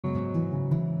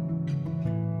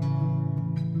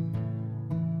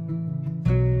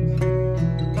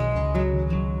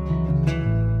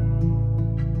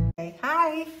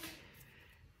Hi,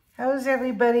 how's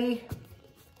everybody?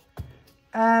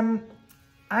 I'm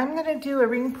gonna do a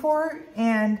ring pour,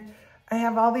 and I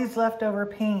have all these leftover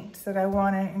paints that I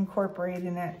wanna incorporate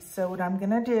in it. So what I'm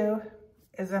gonna do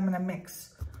is I'm gonna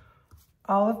mix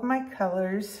all of my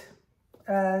colors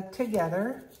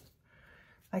together.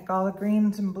 Like all the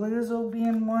greens and blues will be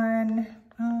in one.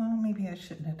 Oh, maybe I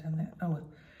shouldn't have done that. Oh,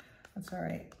 that's all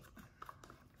right.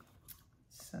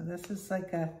 So this is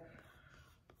like a,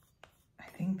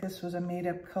 I think this was a made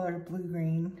up color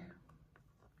blue-green.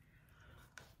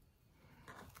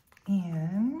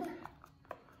 And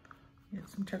get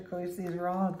some turquoise. These are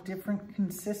all different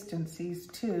consistencies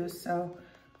too. So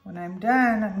when I'm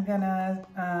done, I'm gonna,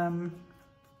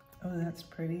 oh, that's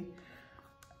pretty.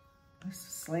 This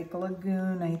is like a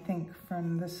lagoon, I think,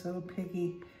 from this little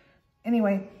piggy.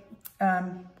 Anyway,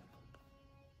 I'll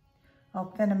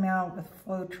thin them out with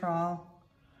Floetrol,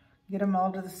 get them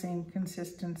all to the same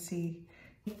consistency.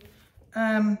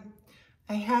 I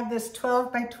have this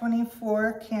 12 by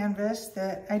 24 canvas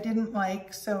that I didn't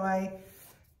like, so I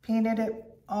painted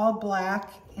it all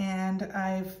black, and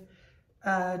I've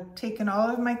taken all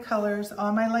of my colors,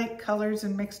 all my light colors,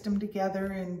 and mixed them together,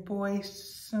 and boy,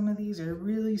 some of these are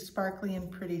really sparkly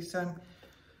and pretty, so I'm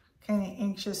kind of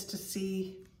anxious to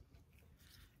see,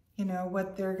 you know,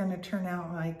 what they're gonna turn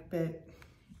out like, but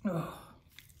oh,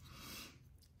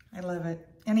 I love it.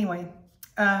 Anyway,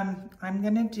 I'm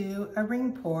gonna do a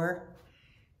ring pour,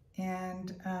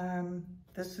 and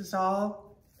this is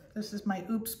my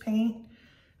Oops paint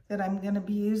that I'm gonna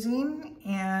be using,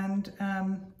 and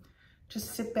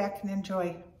just sit back and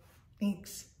enjoy.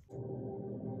 Thanks.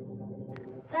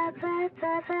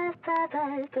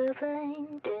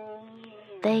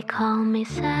 They call me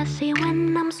sassy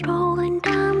when I'm strolling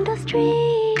down the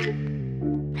street.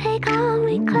 They call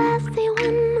me classy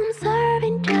when I'm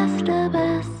serving just the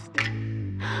best.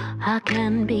 I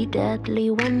can be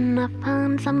deadly when I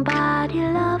find somebody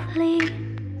lovely.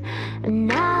 And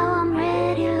now I'm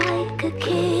ready like a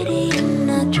kitty in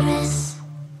a dress.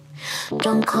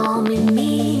 Don't call me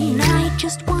mean, I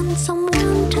just want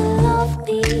someone to love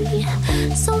me.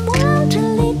 Someone to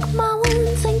lick my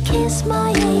wounds and kiss my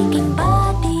aching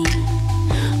body.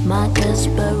 My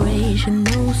desperation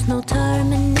knows no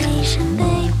termination,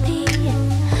 baby.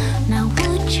 Now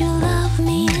would you love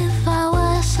me if I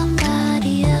was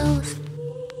somebody else?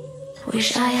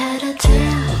 Wish I had a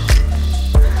tail,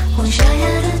 wish I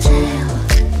had a tail.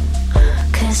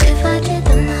 Cause if I did,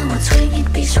 then I would swing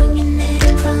it, be swinging it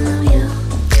in front of you.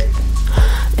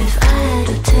 If I had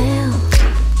a tail,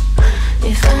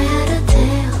 if I had a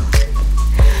tail,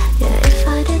 yeah, if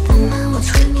I did, then I would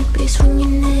swing it, be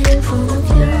swinging it in front of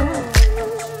you.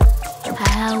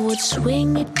 I would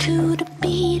swing it to the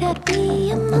beat, I'd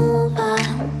be a mover,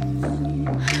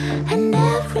 and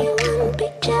everyone be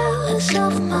jealous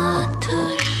of my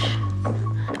touch.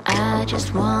 I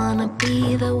just wanna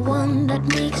be the one that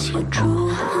makes you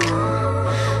drool.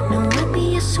 No, I'd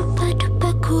be a super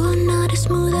duper cool, not a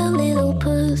smoother little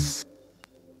puss.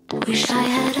 Wish I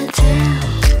had a tail,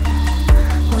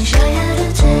 wish I had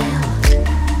a tail.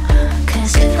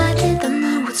 Cause if I did, then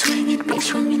I would swing it, be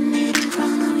swinging it in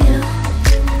front of you.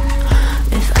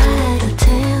 If I had a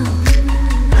tail,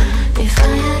 if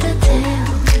I had a tail,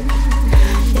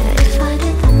 yeah, if I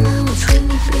did, then I would swing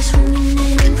it, be swinging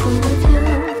it in front of you.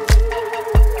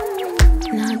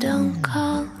 Now don't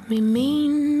call me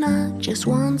mean, I just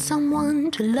want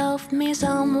someone to love me,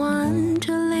 someone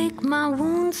to lick my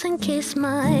wounds and kiss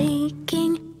my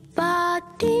aching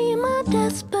body. My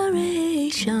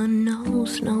desperation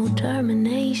knows no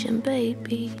termination,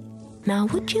 baby. Now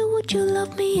would you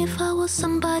love me if I was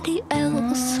somebody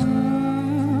else?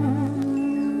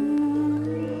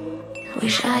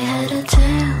 Wish I had a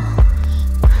tail,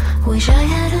 wish I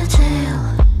had a tail.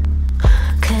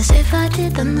 Cause if I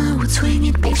did, then I would swing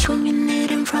it, be swinging it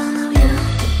in front of you.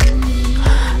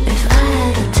 If I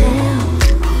had a tail,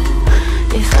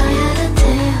 if I had a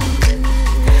tail,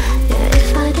 yeah,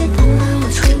 if I did, then I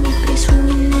would swing it, be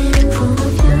swinging it in front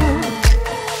of you.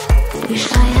 Wish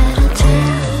I had a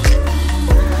tail,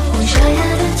 wish I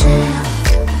had a tail.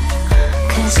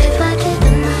 Cause if I did,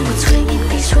 then I would swing it,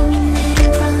 be swinging it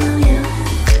in front of you.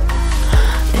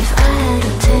 If I had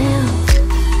a tail,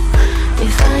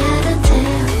 if I had a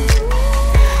tail,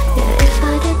 yeah, if I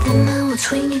did, then I would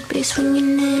swing it, be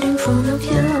swinging it in front of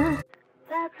you.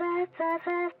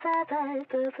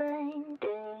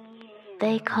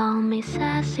 They call me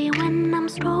sassy when I'm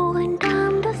strolling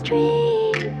down the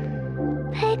street.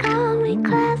 They call me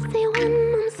classy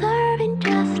when I'm serving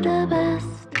just the best.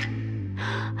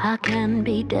 I can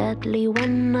be deadly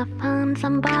when I find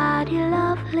somebody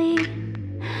lovely.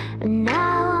 And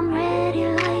now I'm ready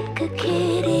like like a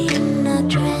kitty in a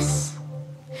dress.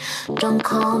 Don't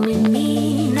call me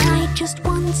mean, I just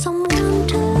want someone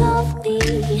to love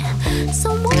me,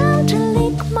 someone to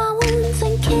lick my wounds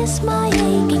and kiss my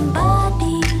aching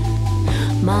body.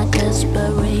 My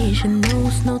desperation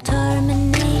knows no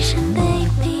termination,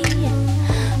 baby.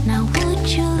 Now would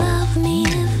you love me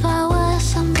if I was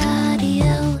somebody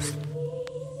else?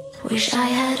 Wish I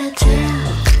had a tail,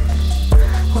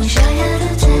 wish I had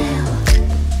a tail.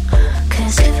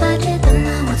 'Cause if I did then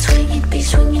I would swing it, be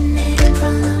swinging it in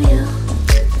front of you.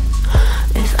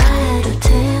 If I had a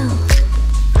tail,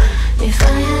 if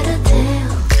I had a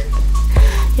tail,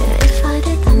 yeah, if I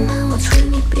did then I would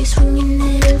swing it, be swinging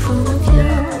it in front of you.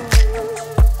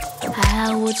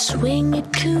 I would swing it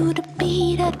to the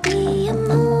beat, I'd be a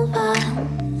mover,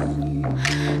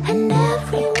 and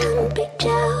everyone be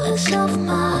jealous of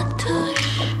my touch.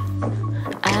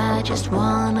 I just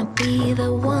wanna be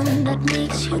the one that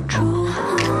makes you true.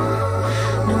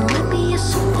 No, I'd be a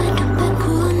super duper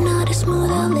cool, not a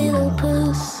smoother little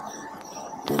puss.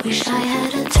 Wish I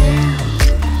had a tail,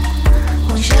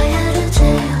 wish I had a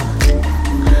tail.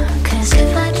 'Cause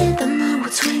if I did then I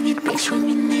would swing it, be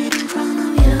swinging it in front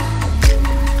of you.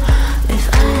 If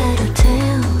I had a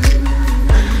tail,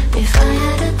 if I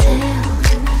had a tail,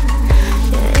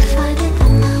 yeah, if I did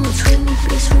then I would swing it,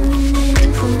 be swinging it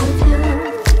in front of you.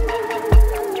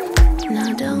 Now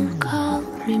don't call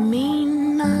me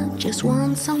mean, I just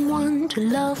want someone to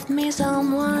love me,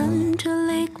 someone to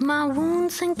lick my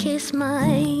wounds and kiss my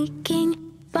aching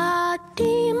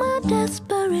body. My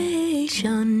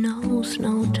desperation knows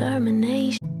no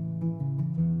termination.